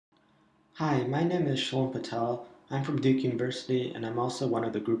Hi, my name is Shalom Patel. I'm from Duke University and I'm also one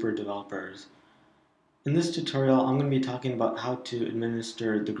of the grouper developers. In this tutorial, I'm going to be talking about how to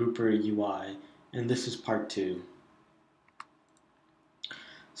administer the grouper UI, and this is part 2.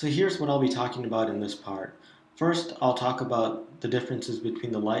 So here's what I'll be talking about in this part. First, I'll talk about the differences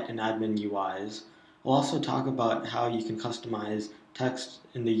between the Lite and admin UIs. I'll also talk about how you can customize text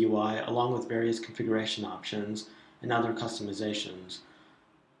in the UI along with various configuration options and other customizations.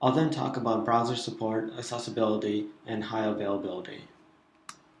 I'll then talk about browser support, accessibility, and high availability.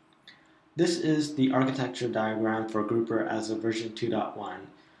 This is the architecture diagram for Grouper as of version 2.1.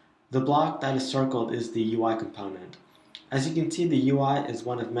 The block that is circled is the UI component. As you can see, the UI is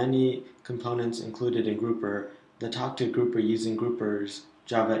one of many components included in Grouper that talk to Grouper using Grouper's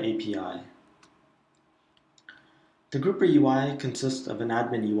Java API. The Grouper UI consists of an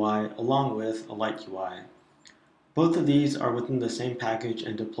admin UI along with a Lite UI. Both of these are within the same package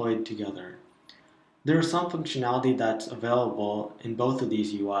and deployed together. There is some functionality that's available in both of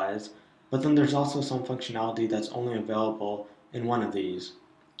these UIs, but then there's also some functionality that's only available in one of these.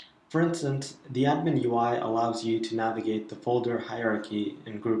 For instance, the admin UI allows you to navigate the folder hierarchy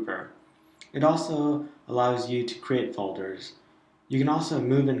in Grouper. It also allows you to create folders. You can also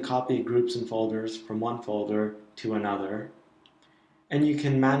move and copy groups and folders from one folder to another. And you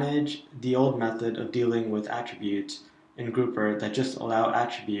can manage the old method of dealing with attributes in Grouper that just allow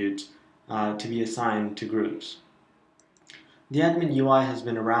attributes to be assigned to groups. The admin UI has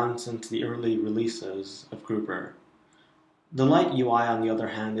been around since the early releases of Grouper. The Lite UI, on the other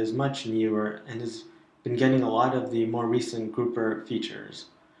hand, is much newer and has been getting a lot of the more recent Grouper features.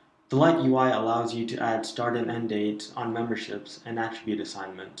 The Lite UI allows you to add start and end dates on memberships and attribute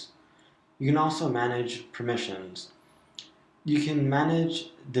assignments. You can also manage permissions. You can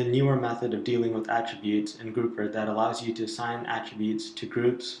manage the newer method of dealing with attributes in Grouper that allows you to assign attributes to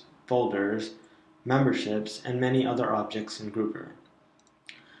groups, folders, memberships, and many other objects in Grouper.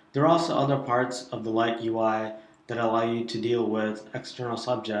 There are also other parts of the Lite UI that allow you to deal with external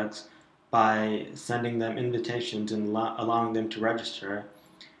subjects by sending them invitations and allowing them to register.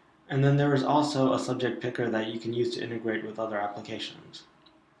 And then there is also a subject picker that you can use to integrate with other applications.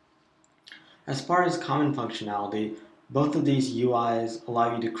 As far as common functionality, both of these UIs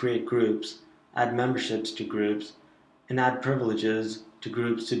allow you to create groups, add memberships to groups, and add privileges to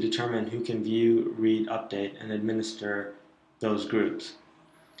groups to determine who can view, read, update, and administer those groups.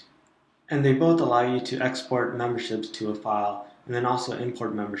 And they both allow you to export memberships to a file and then also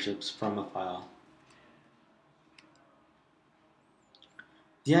import memberships from a file.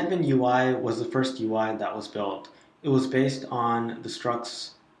 The admin UI was the first UI that was built. It was based on the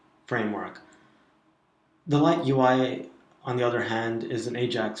structs framework. The Lite UI, on the other hand, is an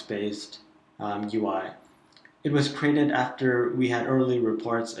Ajax-based UI. It was created after we had early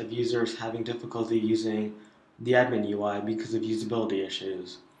reports of users having difficulty using the admin UI because of usability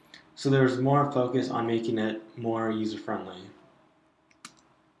issues. So there was more focus on making it more user-friendly.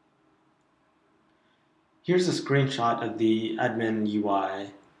 Here's a screenshot of the admin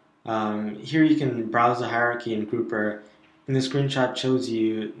UI. Here you can browse the hierarchy in Grouper, and the screenshot shows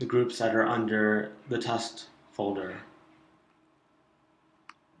you the groups that are under the test folder.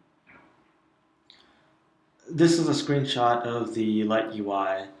 This is a screenshot of the Lite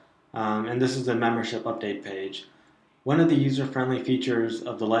UI, and this is the membership update page. One of the user-friendly features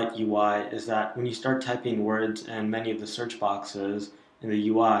of the Lite UI is that when you start typing words in many of the search boxes in the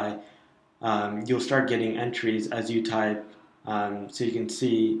UI, you'll start getting entries as you type, so you can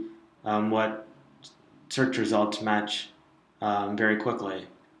see what search results match very quickly.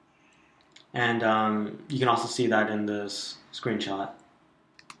 And you can also see that in this screenshot.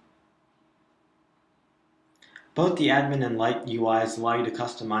 Both the admin and Lite UIs allow you to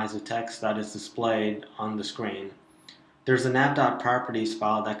customize the text that is displayed on the screen. There's a nav.properties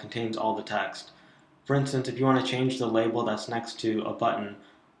file that contains all the text. For instance, if you want to change the label that's next to a button,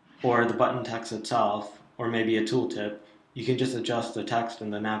 or the button text itself, or maybe a tooltip, you can just adjust the text in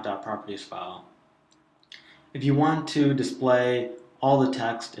the nav.properties file. If you want to display all the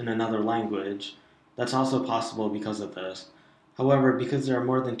text in another language, that's also possible because of this. However, because there are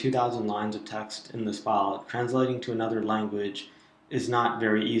more than 2,000 lines of text in this file, translating to another language is not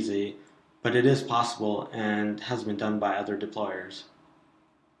very easy, but it is possible and has been done by other deployers.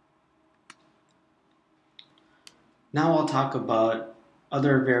 Now I'll talk about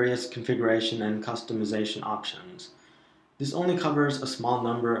other various configuration and customization options. This only covers a small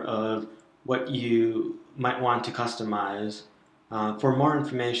number of what you might want to customize. For more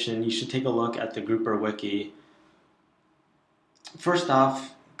information, you should take a look at the Grouper wiki. First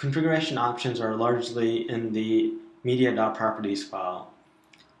off, configuration options are largely in the media.properties file.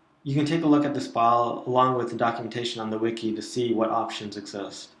 You can take a look at this file along with the documentation on the wiki to see what options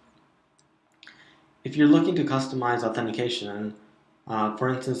exist. If you're looking to customize authentication, for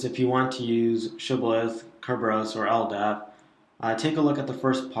instance, if you want to use Shibboleth, Kerberos, or LDAP, take a look at the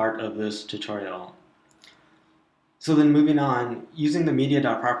first part of this tutorial. So then moving on, using the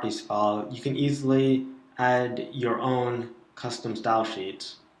media.properties file, you can easily add your own custom style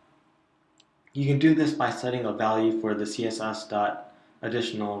sheets. You can do this by setting a value for the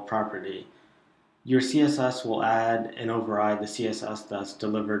CSS.additional property. Your CSS will add and override the CSS that's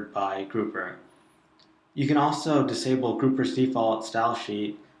delivered by Grouper. You can also disable Grouper's default style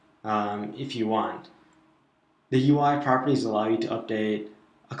sheet if you want. The UI properties allow you to update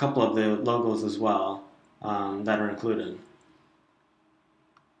a couple of the logos as well that are included.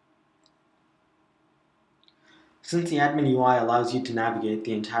 Since the admin UI allows you to navigate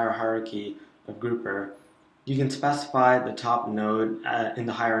the entire hierarchy of Grouper, you can specify the top node in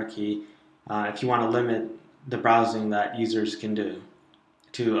the hierarchy if you want to limit the browsing that users can do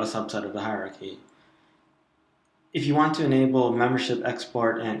to a subset of the hierarchy. If you want to enable membership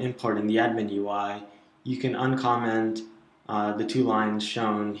export and import in the admin UI, you can uncomment the two lines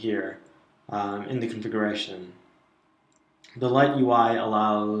shown here in the configuration. The Lite UI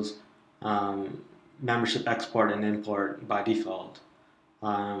allows membership export and import by default.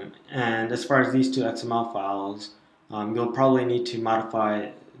 And as far as these two XML files, you'll probably need to modify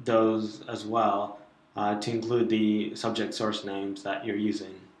those as well to include the subject source names that you're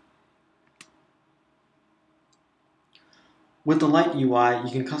using. With the Lite UI,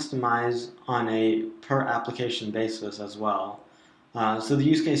 you can customize on a per application basis as well. So the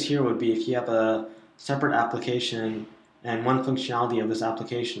use case here would be if you have a separate application and one functionality of this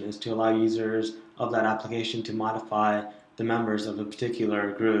application is to allow users of that application to modify the members of a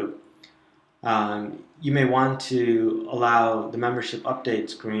particular group. You may want to allow the membership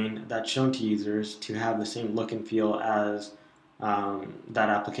update screen that's shown to users to have the same look and feel as that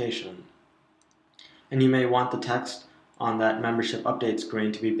application. And you may want the text on that membership update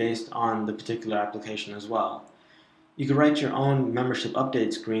screen to be based on the particular application as well. You could write your own membership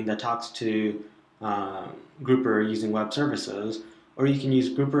update screen that talks to Grouper using web services, or you can use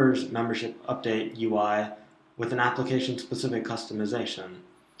Grouper's membership update UI with an application-specific customization.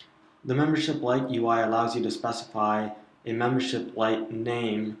 The membership Lite UI allows you to specify a membership Lite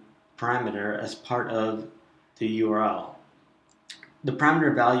name parameter as part of the URL. The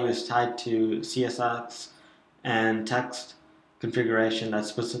parameter value is tied to CSS and text configuration that's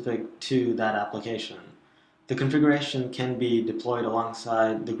specific to that application. The configuration can be deployed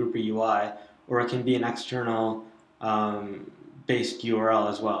alongside the Grouper UI, or it can be an external based URL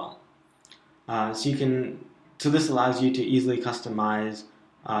as well. So this allows you to easily customize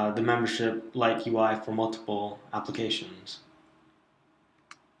the membership Lite UI for multiple applications.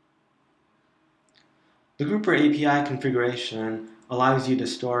 The Grouper API configuration allows you to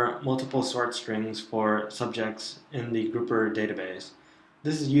store multiple sort strings for subjects in the Grouper database.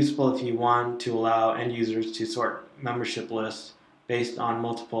 This is useful if you want to allow end users to sort membership lists based on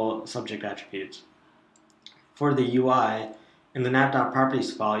multiple subject attributes. For the UI, in the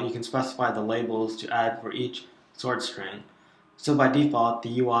nav.properties file, you can specify the labels to add for each sort string. So by default,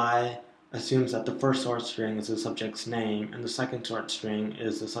 the UI assumes that the first sort string is the subject's name and the second sort string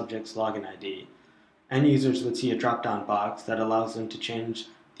is the subject's login ID. End users would see a drop-down box that allows them to change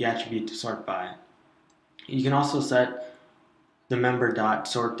the attribute to sort by. You can also set the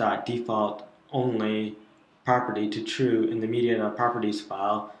member.sort.default only property to true in the media.properties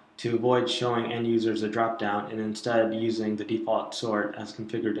file to avoid showing end users a drop-down and instead using the default sort as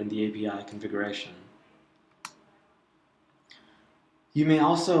configured in the API configuration. You may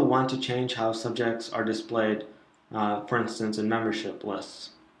also want to change how subjects are displayed, for instance, in membership lists.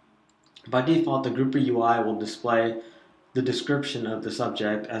 By default, the Grouper UI will display the description of the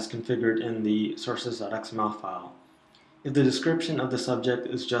subject as configured in the sources.xml file. If the description of the subject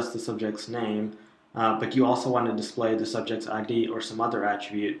is just the subject's name, but you also want to display the subject's ID or some other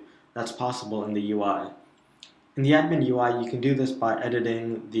attribute, that's possible in the UI. In the admin UI, you can do this by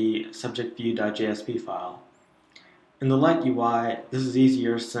editing the subjectview.jsp file. In the Lite UI, this is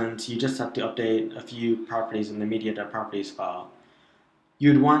easier since you just have to update a few properties in the media.properties file.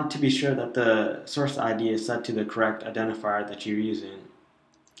 You'd want to be sure that the source ID is set to the correct identifier that you're using.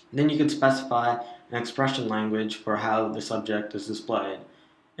 Then you can specify an expression language for how the subject is displayed.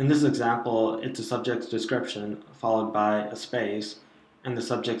 In this example, it's a subject's description followed by a space and the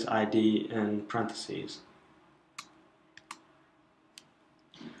subject's ID in parentheses.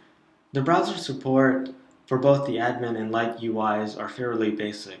 The browser support for both the admin and Lite UIs are fairly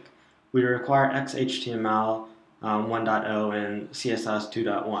basic. We require XHTML 1.0 and CSS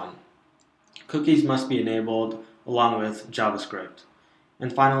 2.1. Cookies must be enabled along with JavaScript.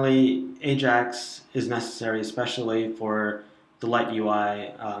 And finally, Ajax is necessary, especially for the Lite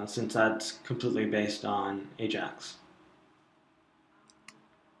UI, since that's completely based on Ajax.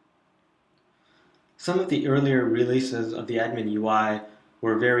 Some of the earlier releases of the admin UI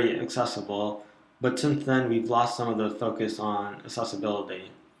were very accessible, but since then we've lost some of the focus on accessibility.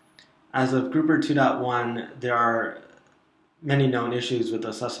 As of Grouper 2.1, there are many known issues with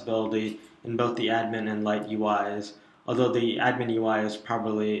accessibility in both the admin and Lite UIs, although the admin UI is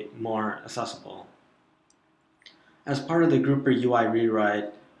probably more accessible. As part of the Grouper UI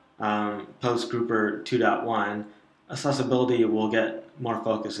rewrite post Grouper 2.1, accessibility will get more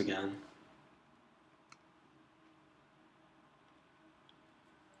focus again.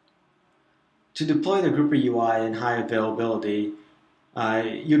 To deploy the Grouper UI in high availability,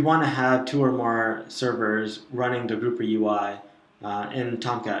 you'd want to have 2 or more servers running the Grouper UI in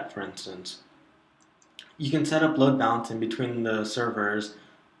Tomcat, for instance. You can set up load balancing between the servers,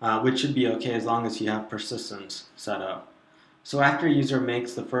 which should be okay as long as you have persistence set up. So after a user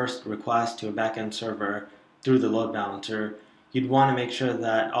makes the first request to a backend server through the load balancer, you'd want to make sure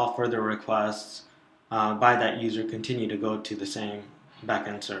that all further requests by that user continue to go to the same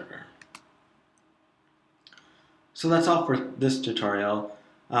backend server. So that's all for this tutorial.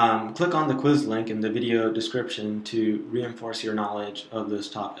 Click on the quiz link in the video description to reinforce your knowledge of this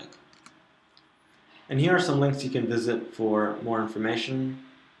topic. And here are some links you can visit for more information.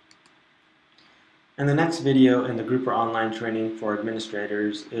 And the next video in the Grouper Online Training for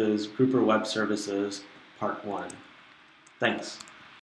Administrators is Grouper Web Services Part 1. Thanks.